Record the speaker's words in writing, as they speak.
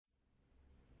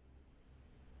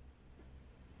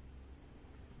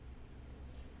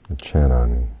The chant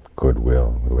on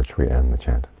goodwill with which we end the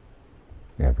chant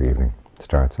every evening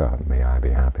starts out, "May I be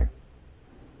happy."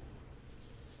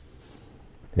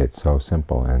 It's so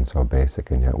simple and so basic,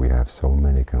 and yet we have so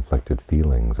many conflicted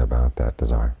feelings about that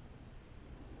desire.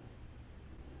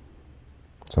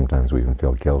 Sometimes we even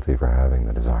feel guilty for having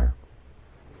the desire.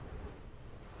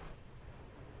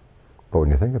 But when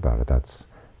you think about it, that's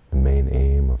the main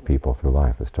aim of people through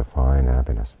life, is to find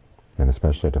happiness. And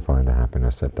especially to find a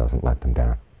happiness that doesn't let them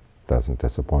down, doesn't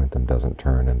disappoint them, doesn't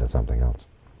turn into something else.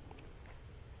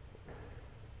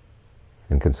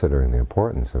 And considering the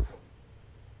importance of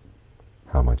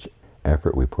how much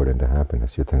effort we put into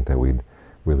happiness, you'd think that we'd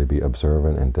really be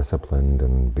observant and disciplined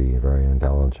and be very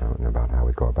intelligent about how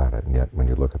we go about it. And yet, when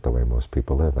you look at the way most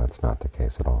people live, that's not the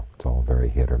case at all. It's all very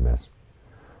hit or miss.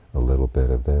 A little bit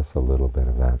of this, a little bit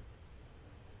of that.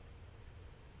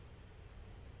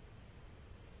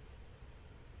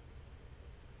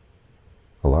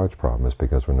 A large problem is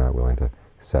because we're not willing to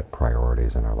set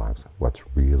priorities in our lives. What's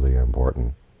really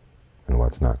important and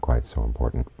what's not quite so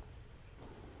important.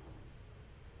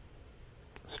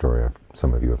 Story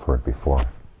some of you have heard before.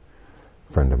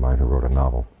 A friend of mine who wrote a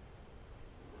novel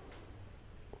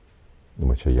in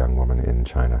which a young woman in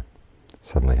China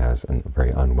suddenly has a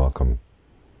very unwelcome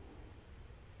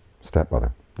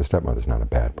stepmother. The stepmother's not a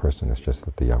bad person, it's just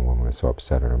that the young woman was so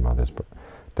upset at her mother's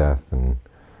death and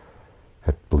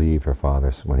had believed her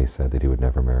father when he said that he would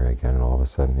never marry again, and all of a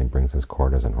sudden he brings his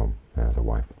courtesan home as a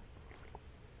wife.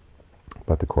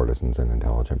 But the courtesan's an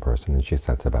intelligent person, and she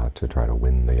sets about to try to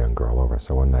win the young girl over.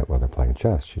 So one night while they're playing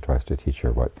chess, she tries to teach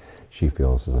her what she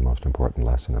feels is the most important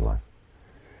lesson in life.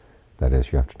 That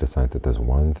is, you have to decide that there's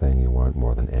one thing you want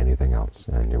more than anything else,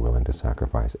 and you're willing to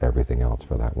sacrifice everything else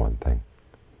for that one thing.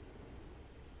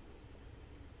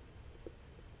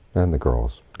 And the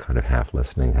girl's kind of half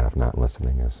listening, half not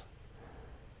listening as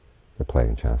they're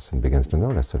playing chess, and begins to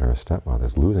notice that her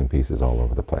stepmother's losing pieces all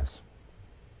over the place.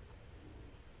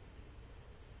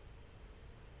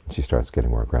 She starts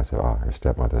getting more aggressive. Her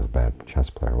stepmother's a bad chess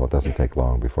player. Well, it doesn't take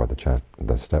long before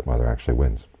the stepmother actually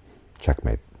wins.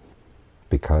 Checkmate.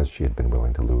 Because she had been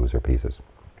willing to lose her pieces.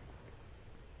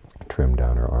 Trimmed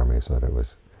down her army so that it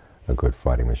was a good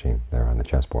fighting machine there on the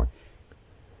chessboard.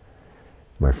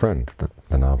 My friend,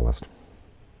 the novelist,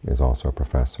 is also a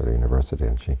professor at university,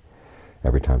 and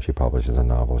every time she publishes a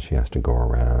novel, she has to go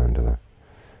around to the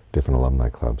different alumni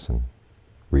clubs and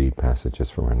read passages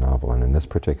from her novel. And in this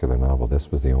particular novel,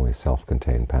 this was the only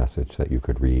self-contained passage that you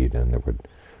could read, and there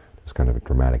was kind of a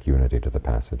dramatic unity to the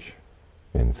passage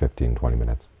in 15, 20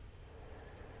 minutes.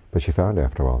 But she found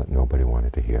after a while that nobody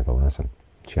wanted to hear the lesson.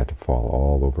 She had to fall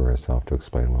all over herself to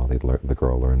explain, well, the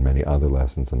girl learned many other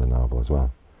lessons in the novel as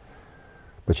well.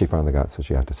 But she finally got so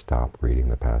she had to stop reading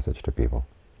the passage to people.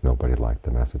 Nobody liked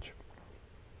the message.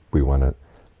 We want to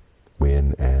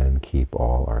win and keep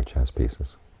all our chess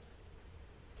pieces.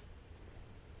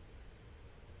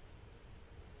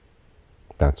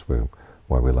 That's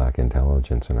why we lack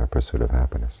intelligence in our pursuit of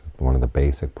happiness. One of the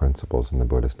basic principles in the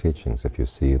Buddhist teachings, if you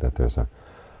see that there's a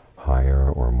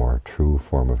higher or more true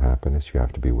form of happiness, you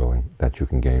have to be willing, that you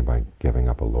can gain by giving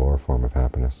up a lower form of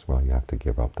happiness, well, you have to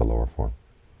give up the lower form.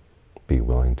 Be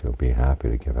willing to, be happy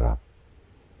to give it up.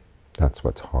 That's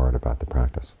what's hard about the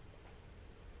practice.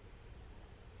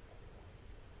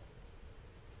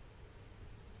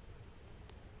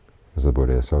 Because the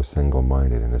Buddha is so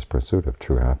single-minded in his pursuit of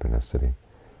true happiness that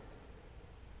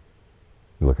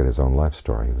look at his own life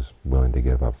story. He was willing to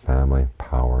give up family,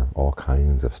 power, all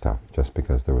kinds of stuff, just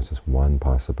because there was this one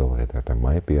possibility that there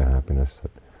might be a happiness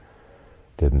that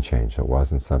didn't change, that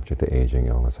wasn't subject to aging,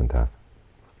 illness, and death.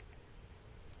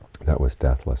 That was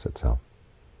deathless itself.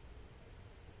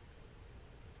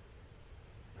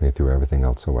 And he threw everything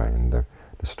else away. And the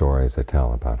stories they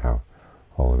tell about how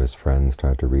all of his friends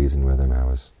tried to reason with him,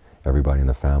 how everybody in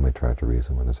the family tried to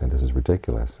reason with him, saying, this is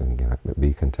ridiculous, and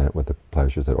be content with the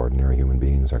pleasures that ordinary human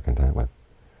beings are content with.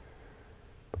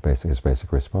 But his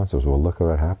basic response was, well, look at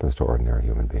what happens to ordinary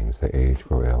human beings. They age,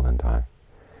 grow ill, and die.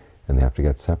 And they have to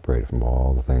get separated from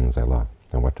all the things they love.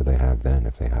 And what do they have then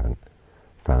if they haven't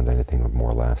found anything of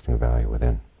more lasting value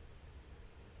within?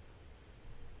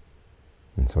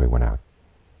 And so he went out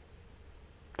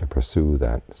to pursue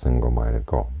that single-minded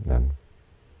goal. And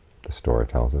the story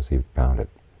tells us he found it.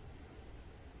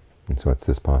 And so it's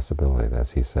this possibility that,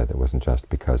 as he said, it wasn't just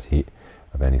because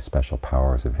of any special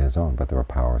powers of his own, but there were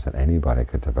powers that anybody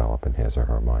could develop in his or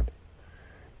her mind,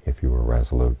 if you were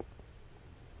resolute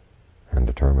and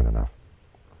determined enough.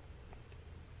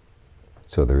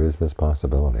 So there is this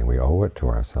possibility, and we owe it to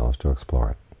ourselves to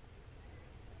explore it.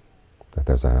 That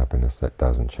there's a happiness that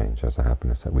doesn't change. There's a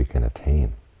happiness that we can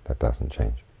attain that doesn't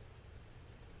change.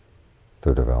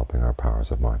 through developing our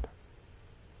powers of mind.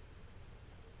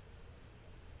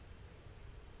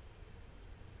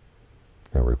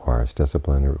 It requires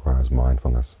discipline, it requires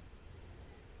mindfulness.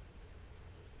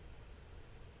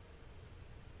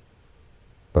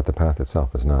 But the path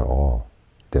itself is not all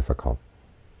difficult.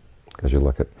 Because you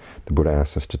look at, the Buddha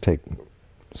asks us to take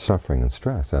suffering and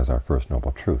stress as our first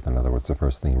noble truth. In other words, the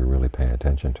first thing we really pay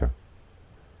attention to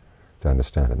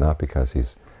understand it. Not because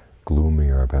he's gloomy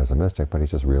or pessimistic, but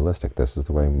he's just realistic. This is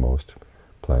the way most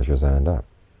pleasures end up.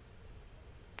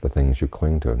 The things you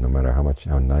cling to, no matter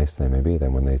how nice they may be,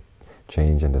 then when they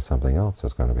change into something else,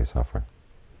 there's going to be suffering.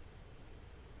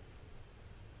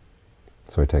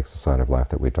 So he takes the side of life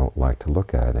that we don't like to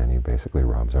look at, and he basically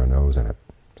rubs our nose in it.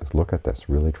 Just look at this.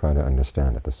 Really try to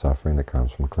understand it. The suffering that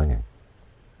comes from clinging.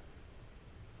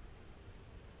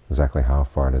 Exactly how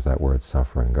far does that word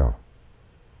suffering go?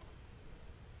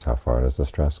 How far does the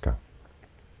stress go?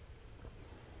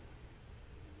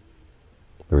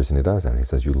 The reason he does that, he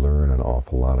says you learn an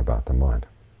awful lot about the mind.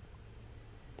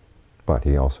 But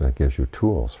he also gives you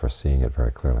tools for seeing it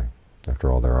very clearly.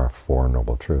 After all, there are 4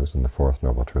 noble truths, and the 4th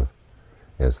noble truth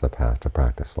is the path to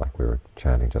practice, like we were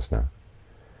chatting just now.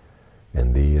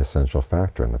 And the essential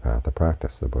factor in the path of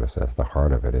practice, the Buddha says, the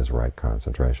heart of it is right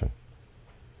concentration.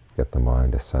 Get the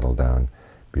mind to settle down,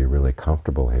 be really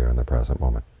comfortable here in the present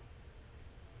moment.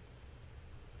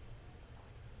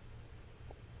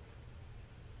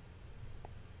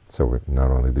 So we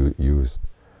not only do use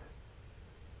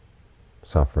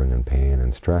suffering and pain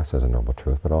and stress as a noble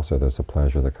truth, but also there's a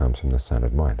pleasure that comes from the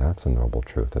centered mind. That's a noble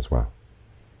truth as well.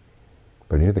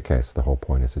 But in either case, the whole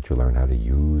point is that you learn how to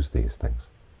use these things.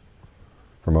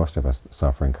 For most of us,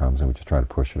 suffering comes and we just try to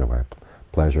push it away.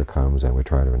 Pleasure comes and we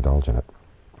try to indulge in it.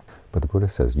 But the Buddha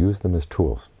says, use them as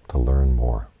tools to learn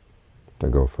more, to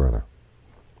go further.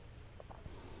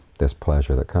 This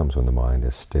pleasure that comes when the mind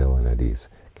is still and at ease,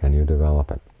 can you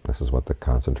develop it? This is what the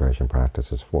concentration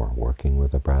practice is for, working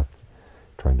with the breath,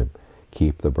 trying to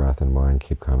keep the breath in mind,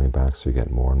 keep coming back so you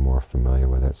get more and more familiar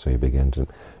with it, so you begin to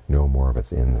know more of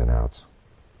its ins and outs.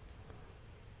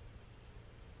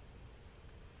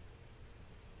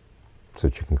 So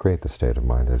that you can create the state of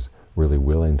mind that is really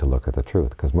willing to look at the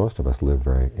truth, because most of us live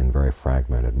in very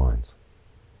fragmented minds,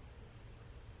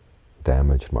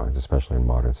 damaged minds, especially in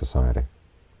modern society.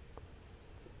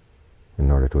 In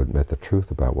order to admit the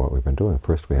truth about what we've been doing,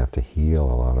 first we have to heal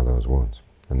a lot of those wounds.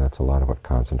 And that's a lot of what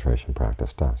concentration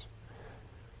practice does.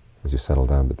 As you settle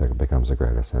down, there becomes a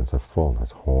greater sense of fullness,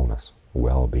 wholeness,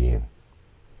 well-being.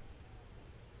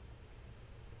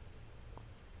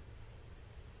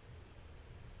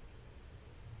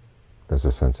 There's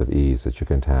a sense of ease that you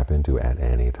can tap into at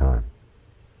any time,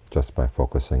 just by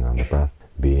focusing on the breath,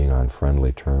 being on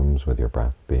friendly terms with your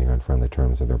breath, being on friendly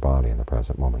terms with your body in the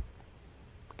present moment,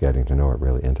 getting to know it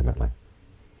really intimately.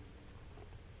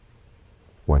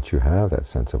 Once you have that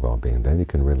sense of well-being, then you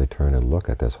can really turn and look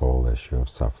at this whole issue of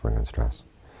suffering and stress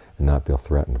and not feel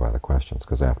threatened by the questions.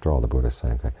 Because after all, the Buddha is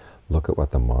saying, okay, look at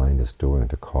what the mind is doing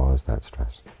to cause that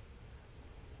stress.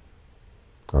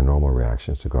 Our normal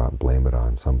reaction is to go out and blame it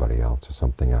on somebody else or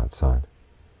something outside.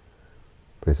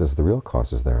 But he says the real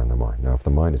cause is there in the mind. Now, if the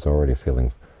mind is already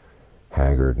feeling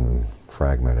haggard and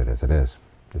fragmented as it is,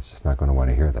 it's just not going to want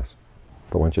to hear this.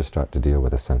 But once you start to deal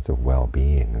with a sense of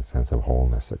well-being, a sense of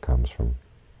wholeness that comes from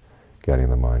getting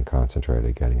the mind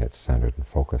concentrated, getting it centered and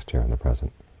focused here in the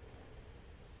present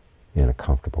in a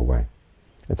comfortable way,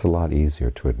 it's a lot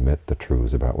easier to admit the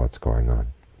truths about what's going on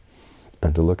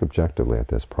and to look objectively at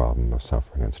this problem of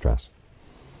suffering and stress.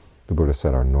 The Buddha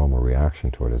said our normal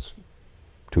reaction to it is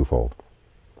twofold.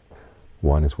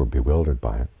 One is we're bewildered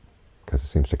by it because it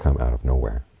seems to come out of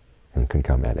nowhere and can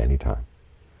come at any time.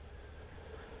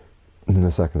 And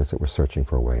the second is that we're searching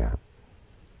for a way out.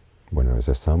 Is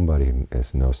there somebody who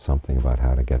knows something about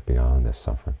how to get beyond this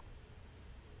suffering?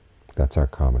 That's our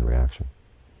common reaction.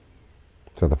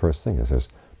 So the first thing is there's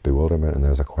bewilderment and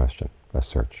there's a question, a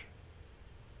search.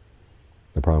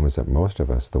 The problem is that most of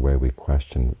us, the way we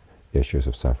question issues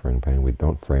of suffering and pain, we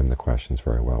don't frame the questions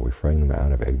very well. We frame them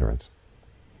out of ignorance.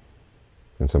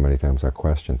 And so many times our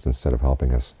questions, instead of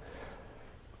helping us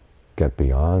get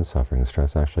beyond suffering and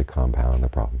stress, actually compound the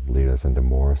problem, lead us into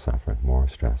more suffering, more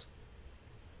stress.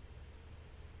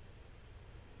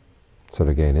 So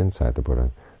to gain insight, the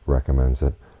Buddha recommends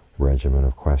a regimen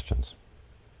of questions.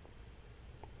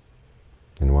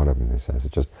 In one of them, he says,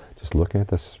 just looking at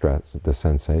the stress, the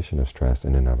sensation of stress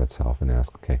in and of itself, and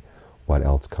ask, okay, what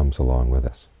else comes along with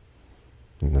this?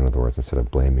 In other words, instead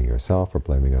of blaming yourself or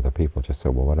blaming other people, just say,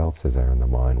 well, what else is there in the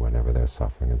mind whenever there's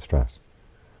suffering and stress?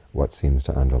 What seems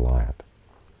to underlie it?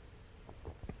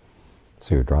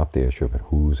 So you drop the issue of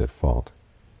who's at fault.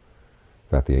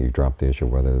 In fact, you drop the issue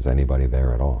of whether there's anybody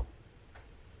there at all.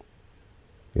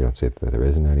 You don't say that there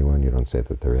isn't anyone, you don't say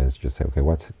that there is, you just say, okay,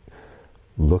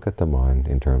 look at the mind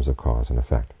in terms of cause and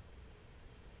effect.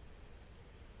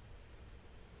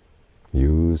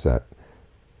 Use that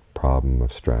problem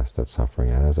of stress, that suffering,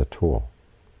 as a tool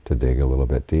to dig a little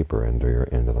bit deeper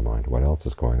into the mind. What else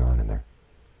is going on in there?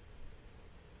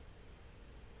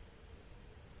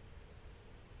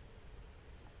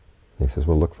 He says,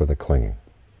 well, look for the clinging.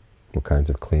 What kinds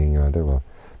of clinging are there? Well,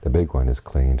 the big one is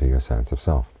clinging to your sense of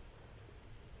self.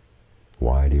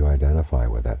 Why do you identify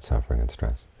with that suffering and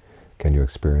stress? Can you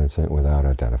experience it without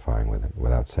identifying with it,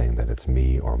 without saying that it's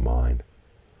me or mine?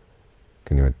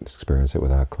 Can you experience it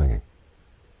without clinging?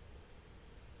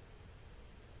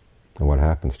 And what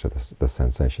happens to the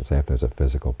sensation? Say if there's a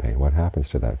physical pain, what happens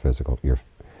to that physical,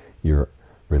 your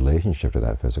relationship to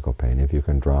that physical pain, if you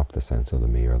can drop the sense of the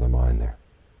me or the mine there?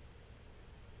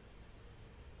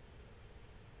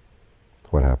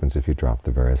 What happens if you drop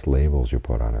the various labels you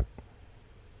put on it?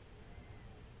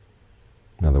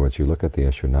 In other words, you look at the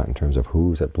issue not in terms of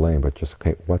who's at blame, but just,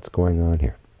 okay, what's going on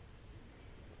here?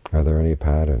 Are there any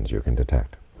patterns you can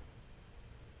detect?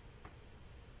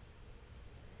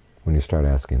 When you start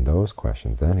asking those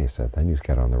questions, then he said, then you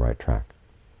get on the right track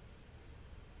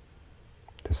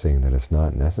to seeing that it's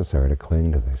not necessary to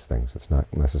cling to these things. It's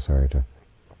not necessary to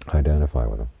identify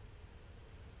with them.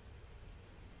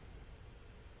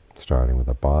 Starting with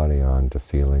the body on to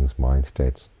feelings, mind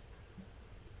states,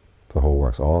 the whole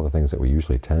works, all the things that we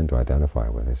usually tend to identify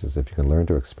with. He says if you can learn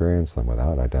to experience them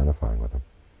without identifying with them,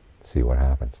 see what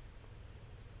happens.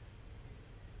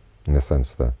 In a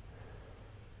sense, the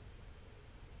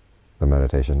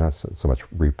meditation, not so much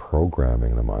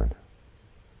reprogramming the mind,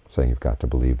 saying you've got to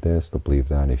believe this, to believe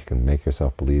that. If you can make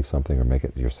yourself believe something or make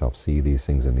it yourself see these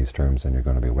things in these terms, then you're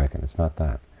going to be awakened. It's not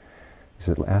that. He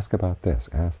said, ask about this,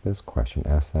 ask this question,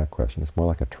 ask that question. It's more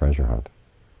like a treasure hunt.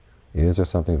 Is there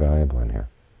something valuable in here?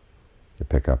 You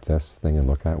pick up this thing and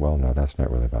look at it, well, no, that's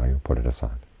not really valuable, put it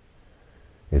aside.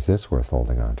 Is this worth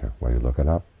holding on to? Well, you look it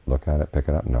up, look at it, pick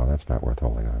it up, no, that's not worth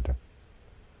holding on to.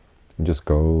 You just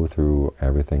go through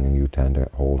everything and you tend to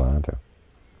hold on to.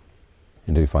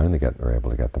 Until you finally are able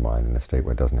to get the mind in a state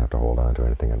where it doesn't have to hold on to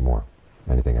anything anymore.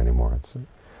 It's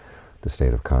the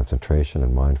state of concentration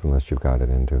and mindfulness you've got it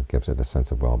into, gives it a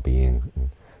sense of well-being, and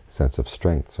sense of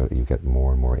strength, so that you get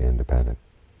more and more independent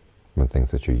from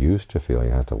things that you used to feel you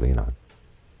had to lean on.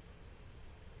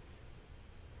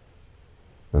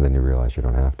 And then you realize you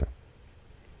don't have to.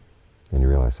 And you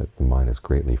realize that the mind is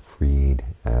greatly freed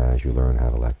as you learn how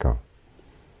to let go.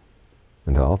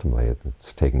 Until ultimately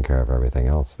it's taking care of everything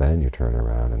else. Then you turn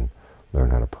around and learn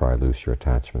how to pry loose your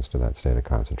attachments to that state of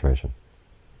concentration.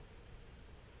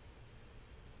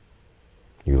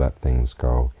 You let things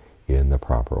go in the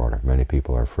proper order. Many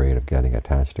people are afraid of getting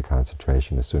attached to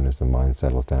concentration. As soon as the mind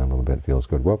settles down a little bit, feels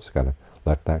good, whoops, got to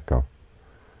let that go.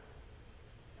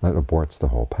 That aborts the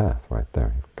whole path right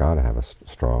there. You've got to have a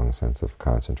strong sense of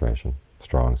concentration,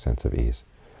 strong sense of ease,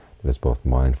 that is both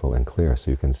mindful and clear, so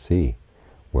you can see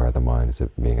where the mind is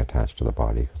being attached to the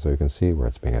body, so you can see where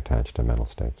it's being attached to mental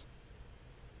states.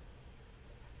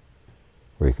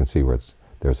 Where you can see where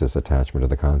there's this attachment to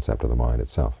the concept of the mind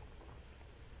itself.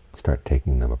 Start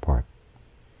taking them apart.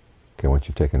 Okay, once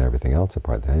you've taken everything else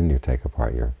apart, then you take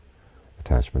apart your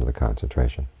attachment to the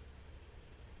concentration.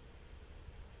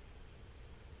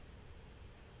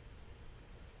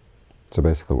 So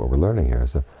basically what we're learning here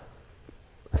is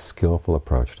a skillful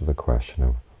approach to the question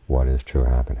of what is true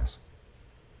happiness.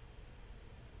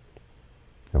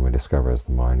 And we discover as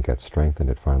the mind gets strengthened,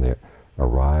 it finally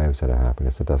arrives at a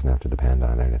happiness that doesn't have to depend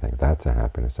on anything. That's a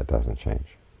happiness that doesn't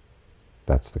change.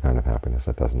 That's the kind of happiness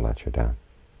that doesn't let you down.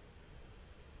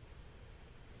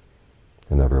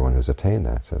 And everyone who's attained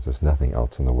that says there's nothing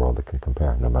else in the world that can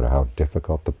compare. No matter how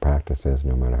difficult the practice is,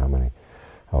 no matter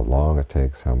how long it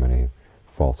takes, how many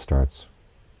false starts,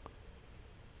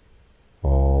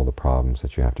 all the problems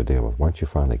that you have to deal with. Once you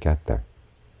finally get there,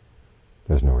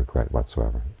 there's no regret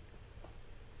whatsoever.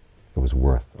 It was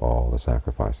worth all the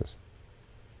sacrifices.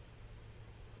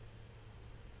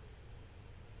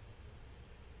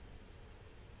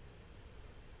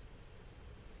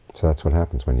 So that's what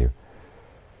happens when you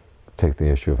take the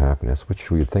issue of happiness, which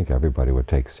you'd think everybody would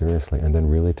take seriously, and then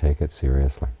really take it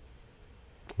seriously.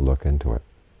 Look into it.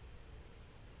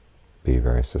 Be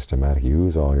very systematic.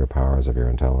 Use all your powers of your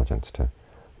intelligence to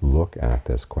look at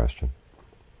this question.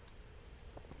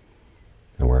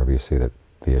 And wherever you see that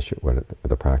the issue, what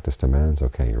the practice demands,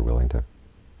 okay, you're willing to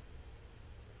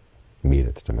meet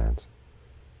its demands.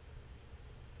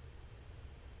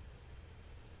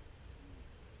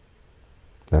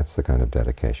 That's the kind of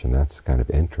dedication, that's the kind of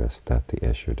interest that the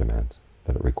issue demands,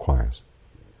 that it requires.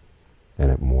 And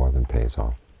it more than pays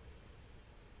off.